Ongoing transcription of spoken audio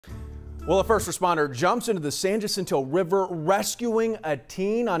Well, a first responder jumps into the San Jacinto River rescuing a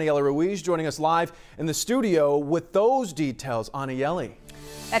teen. Aniela Ruiz joining us live in the studio with those details. Aniela.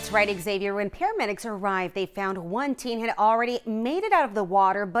 That's right, Xavier. When paramedics arrived, they found one teen had already made it out of the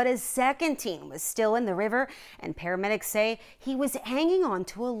water, but a second teen was still in the river, and paramedics say he was hanging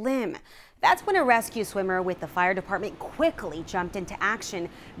onto a limb. That's when a rescue swimmer with the fire department quickly jumped into action,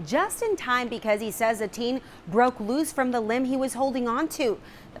 just in time because he says a teen broke loose from the limb he was holding onto.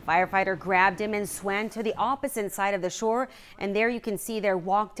 The firefighter grabbed him and swam to the opposite side of the shore, and there you can see they're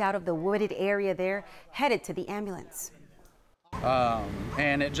walked out of the wooded area there, headed to the ambulance.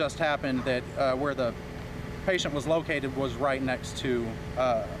 And it just happened that where the patient was located was right next to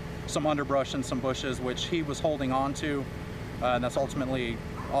some underbrush and some bushes, which he was holding on to. And that's ultimately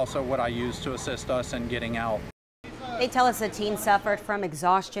also what I used to assist us in getting out. They tell us the teen suffered from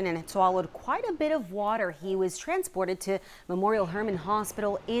exhaustion and had swallowed quite a bit of water. He was transported to Memorial Hermann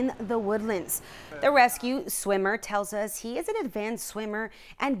Hospital in the Woodlands. The rescue swimmer tells us he is an advanced swimmer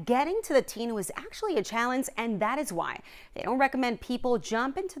and getting to the teen was actually a challenge, and that is why they don't recommend people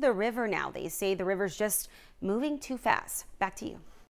jump into the river now. They say the river's just moving too fast. Back to you.